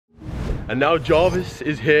And now Jarvis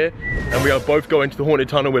is here, and we are both going to the haunted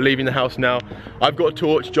tunnel. We're leaving the house now. I've got a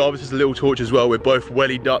torch, Jarvis has a little torch as well. We're both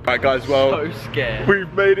wellied up. Right guys, well, so scared.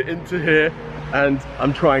 We've made it into here, and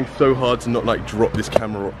I'm trying so hard to not like drop this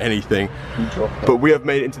camera or anything. But we have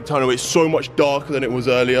made it into the tunnel. It's so much darker than it was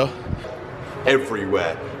earlier.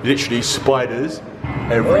 Everywhere, literally spiders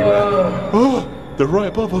everywhere. Oh, they're right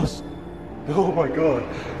above us. Oh my god.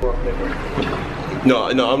 No,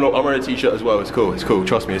 I'm not. I'm wearing a t-shirt as well. It's cool. It's cool.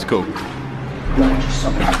 Trust me, it's cool. What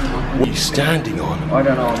are you standing on? I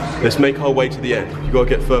don't know. Let's make our way to the end. You gotta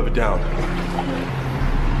get further down.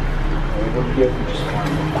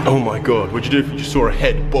 Oh my god. What'd you do if you just saw a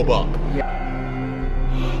head bob up?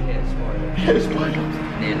 Hit a spider.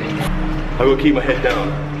 I gotta keep my head down.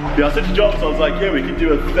 Yeah, I said to Jarvis, I was like, yeah, we could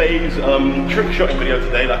do a FaZe trick shotting video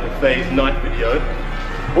today, like a FaZe knife video.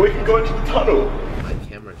 Or we can go into the tunnel. My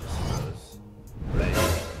camera just froze. Right,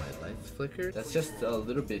 my lights flickered. That's just a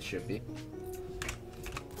little bit trippy.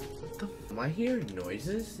 What the f— am I hearing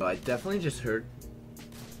noises? I definitely just heard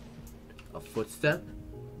a footstep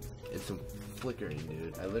and some flickering,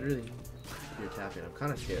 dude. I literally hear tapping. I'm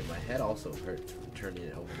kind of scared. My head also hurts from turning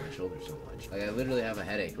it over my shoulder so much. Like, I literally have a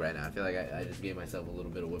headache right now. I feel like I just gave myself a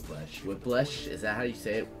little bit of whiplash. Whiplash? Is that how you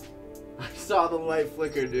say it? I saw the light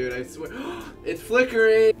flicker, dude. I swear. It's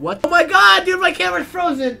flickering. What? Oh my god, dude, my camera's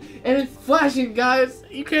frozen and it's flashing, guys.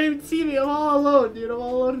 You can't even see me. I'm all alone, dude. I'm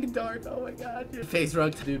all alone in the dark. Oh my god, dude. Face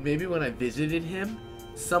rug, dude. Maybe when I visited him,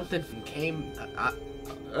 something came.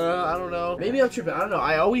 I don't know. Maybe I'm tripping. I don't know.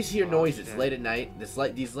 I always hear noises late at night.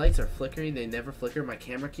 These lights are flickering. They never flicker. My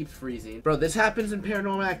camera keeps freezing. Bro, this happens in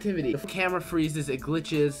Paranormal Activity. The camera freezes, it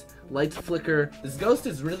glitches, lights flicker. This ghost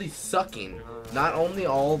is really sucking not only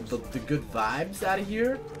all the good vibes out of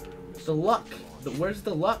here, the luck. Where's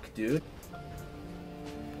the luck, dude?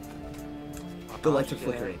 The lights are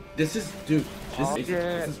flickering. This is, dude, this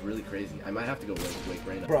is really crazy. I might have to go wake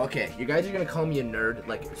right now. Bro, okay, you guys are gonna call me a nerd,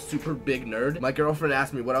 like a super big nerd. My girlfriend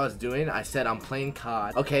asked me what I was doing. I said I'm playing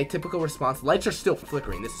COD. Okay, typical response. Lights are still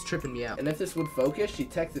flickering. This is tripping me out. And if this would focus, she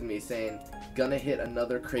texted me saying, gonna hit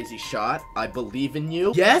another crazy shot. I believe in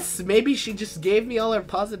you. Yes, maybe she just gave me all her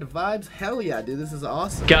positive vibes. Hell yeah, dude, this is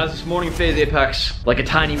awesome. Guys, this morning FaZe Apex, like a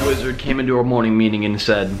tiny wizard, came into our morning meeting and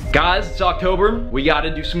said, guys, it's October, we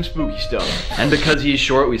gotta do some spooky stuff. And because he's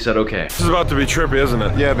short, we said okay. This is about to be trippy, isn't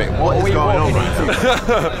it? Yeah, mate, what is going on,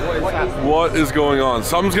 bro? What is going on?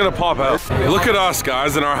 Something's gonna pop out. Look at us,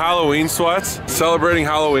 guys, in our Halloween sweats, celebrating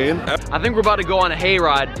Halloween. I think we're about to go on a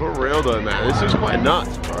hayride. For real though, man, this is quite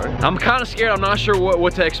nuts, bro. I'm kind of scared. I'm not sure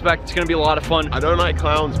what to expect. It's gonna be a lot of fun. I don't like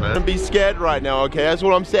clowns, man. Don't be scared right now, okay? That's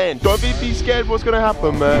what I'm saying. Don't be scared what's gonna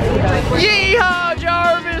happen, man. Yeehaw,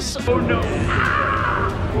 Jarvis! Oh no.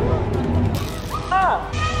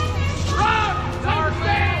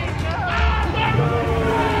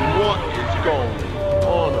 What is going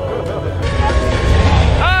on?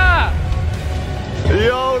 Ah!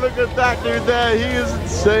 Yo, look at that dude there. He is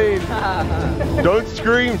insane. Don't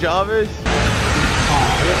scream, Jarvis.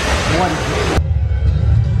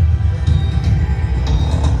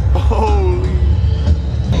 Holy.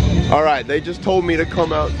 Alright, they just told me to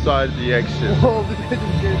come outside the exit. Oh,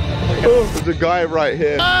 there's a guy right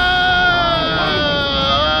here. Oh,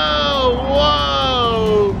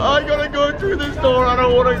 whoa! I gotta go through this door. I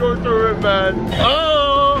don't want to go through it, man.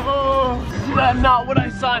 Oh! That's not what I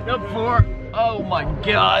signed up for. Oh my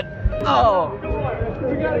god. Oh.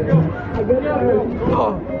 We gotta go. I gotta go.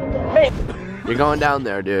 Oh. Hey. You're going down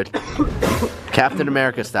there, dude. Captain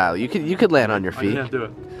America style. You could land on your feet. Yeah, do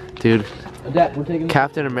it. Dude, Dad, we're taking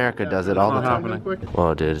Captain America does it all the time.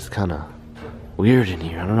 Well, dude, it's kind of weird in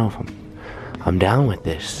here. I don't know if I'm down with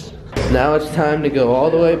this. Now it's time to go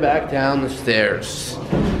all the way back down the stairs.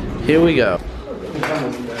 Here we go.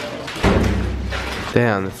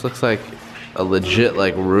 Damn, this looks like a legit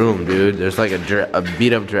like room, dude. There's like a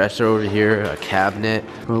beat up dresser over here, a cabinet.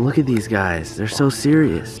 Bro, look at these guys. They're so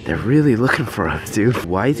serious. They're really looking for us, dude.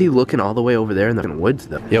 Why is he looking all the way over there in the woods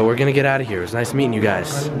though? Yo, we're gonna get out of here. It was nice meeting you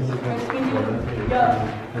guys.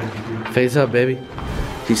 Face up, baby.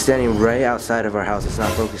 He's standing right outside of our house. It's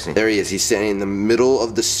not focusing. There he is. He's standing in the middle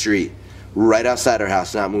of the street, right outside our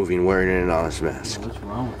house, not moving, wearing an honest mask. What's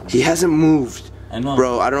wrong with him? He hasn't moved. I know.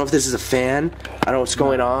 Bro, I don't know if this is a fan. I don't know what's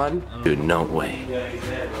going on. Dude, no way.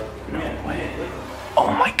 No way.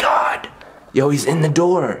 Oh my god. Yo, he's in the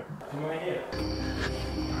door.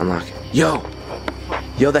 Unlock it. Yo.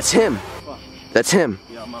 Yo, that's him. That's him.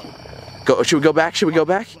 Go. Should we go back? Should we go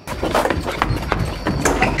back?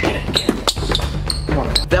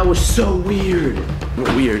 That was so weird.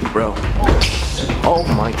 Weird, bro. Oh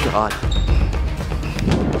my god.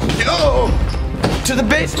 Yo! To the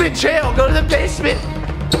basement, Chael! Go to the basement!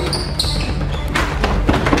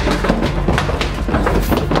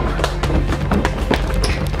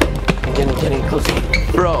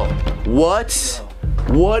 What?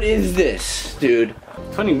 What is this, dude?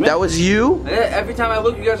 That was you? Every time I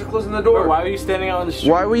look, you guys are closing the door. Why are you standing out on the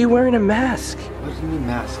street? Why were you wearing a mask? What do you mean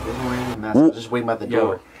mask? I wasn't wearing a mask. I was just waiting by the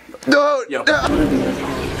door. No! Yo. No.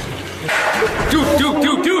 Dude,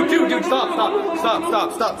 stop.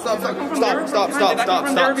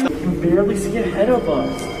 You can barely see ahead of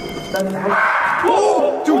us. That's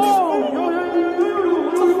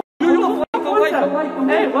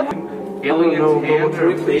Hey, what? Aliens, hands, can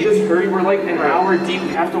we please just hurry? We're like an hour deep. We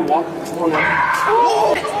have to walk this long.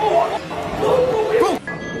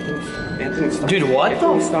 Anthony, stop. Dude, what?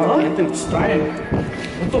 Stop. Anthony, stop.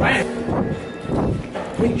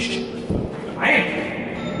 Wait, shh.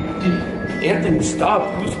 Anthony, stop.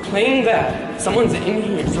 Who's playing that? Someone's in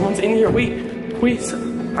here. Wait.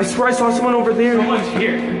 I swear I saw someone over there. Someone's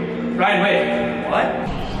here. Right away. What?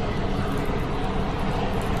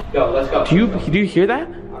 Yo, let's go. Do you hear that?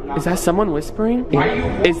 Is that someone whispering?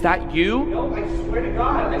 Is that you? No, I swear to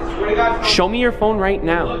God. Show me your phone right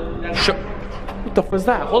now. What the f was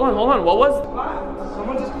that? Hold on. What was?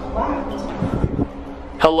 Someone just clapped.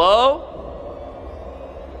 Hello?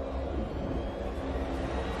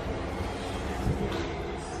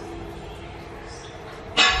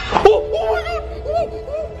 Oh my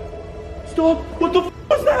God! Stop! What the f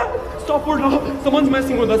was that? Stop! Someone's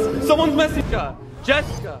messing with us. Someone's messing.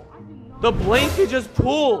 Jessica, the blanket just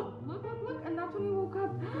pulled. Look, and that's when you woke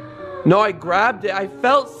up. No, I grabbed it. I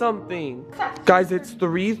felt something. Guys, it's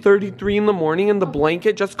 3:33 in the morning and the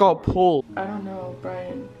blanket just got pulled. I don't know,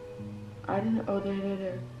 Brian. I didn't. Oh,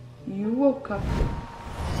 there. You woke up.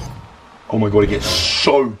 Oh my God, it gets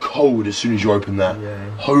so cold as soon as you open that. Yeah.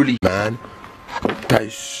 Holy man. That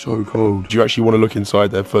is so cold. Do you actually want to look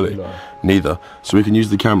inside there fully? No. Neither. So we can use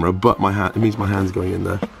the camera, but it means my hand's going in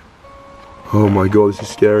there. Oh my God, this is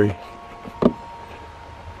scary.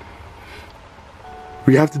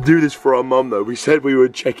 We have to do this for our mum though. We said we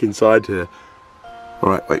would check inside here.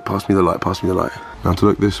 Alright, wait, pass me the light. Now to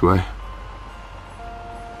look this way.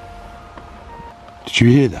 Did you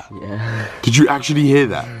hear that? Yeah. Did you actually hear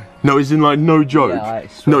that? No, it's in like no joke. Yeah,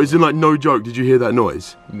 no, it's in like no joke. Did you hear that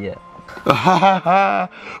noise? Yeah.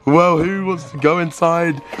 Well, who wants to go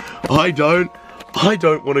inside? I don't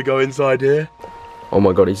want to go inside here. Oh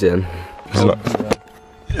my God, he's in. Yeah,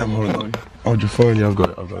 I'm holding on. Hold your phone, yeah, I've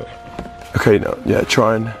got it. Okay, now, yeah,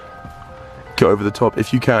 try and get over the top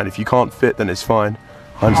if you can. If you can't fit, then it's fine.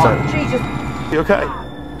 I understand. Oh, Jesus. You okay?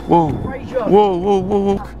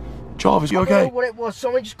 Whoa. Jarvis, you okay? I don't know what it was,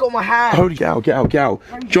 someone just got my hand. Holy, get out.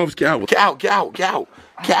 Jarvis, get out.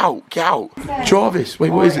 Jarvis,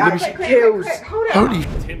 wait, what is it? Let me see. Kills. Holy.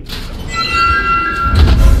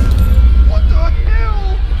 What the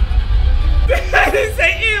hell? I didn't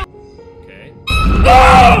say ew. Okay.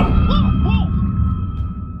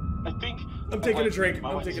 I think I'm taking a drink.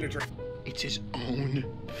 It's his own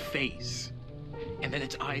face. And then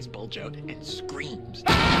its eyes bulge out and screams.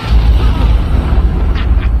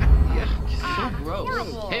 So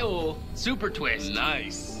gross. Hey, super twist.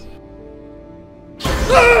 Nice.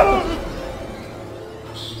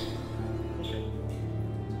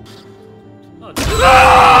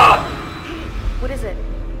 What is it?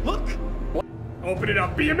 Look. Open it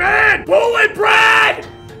up. Be a man. Pull it, Brad.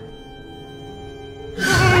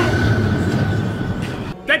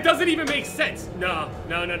 That doesn't even make sense. No.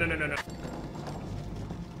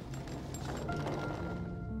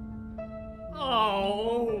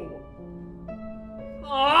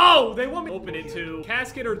 Oh, they want me to open it to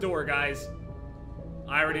casket or door, guys.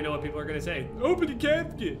 I already know what people are gonna say. Open the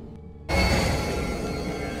casket. I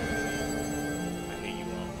hate you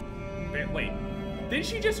all. Wait, didn't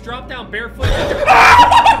she just drop down barefoot?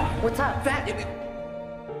 What's up?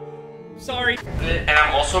 Sorry. And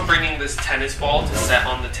I'm also bringing this tennis ball to set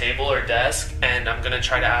on the table or desk, and I'm gonna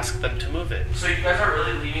try to ask them to move it. So you guys aren't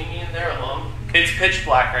really leaving me in there alone? It's pitch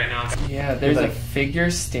black right now. Yeah, there's a figure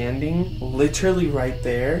standing literally right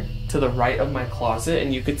there to the right of my closet,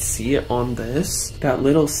 and you could see it on this. That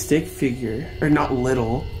little stick figure, or not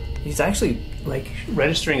little. He's actually like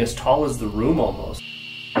registering as tall as the room almost.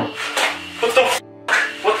 What the f?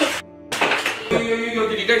 Yo,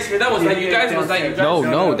 did you guys hear that? Was that you guys?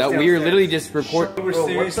 No, that we were literally just recording. We're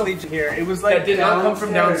seriously here. It was like that did not come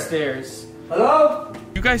from downstairs. Hello?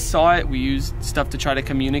 You guys saw it. We used stuff to try to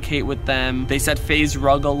communicate with them. They said FaZe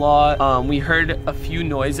rug a lot. We heard a few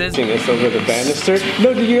noises. It's over the banister.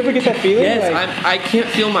 No, did you ever get that feeling? Yes, like, I can't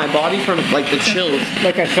feel my body from like the chills.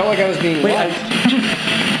 Like I felt like I was being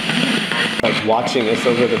like watching this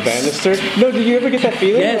over the banister. No, did you ever get that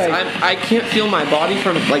feeling? Yes, like, I can't feel my body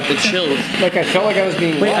from like the chills. Like I felt like I was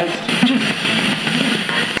being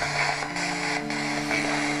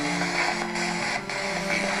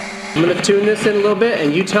I'm gonna tune this in a little bit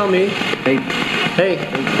and you tell me. Hey. Hey.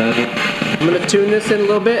 I'm gonna tune this in a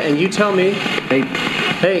little bit and you tell me. Hey.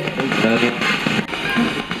 Hey.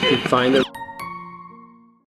 Find the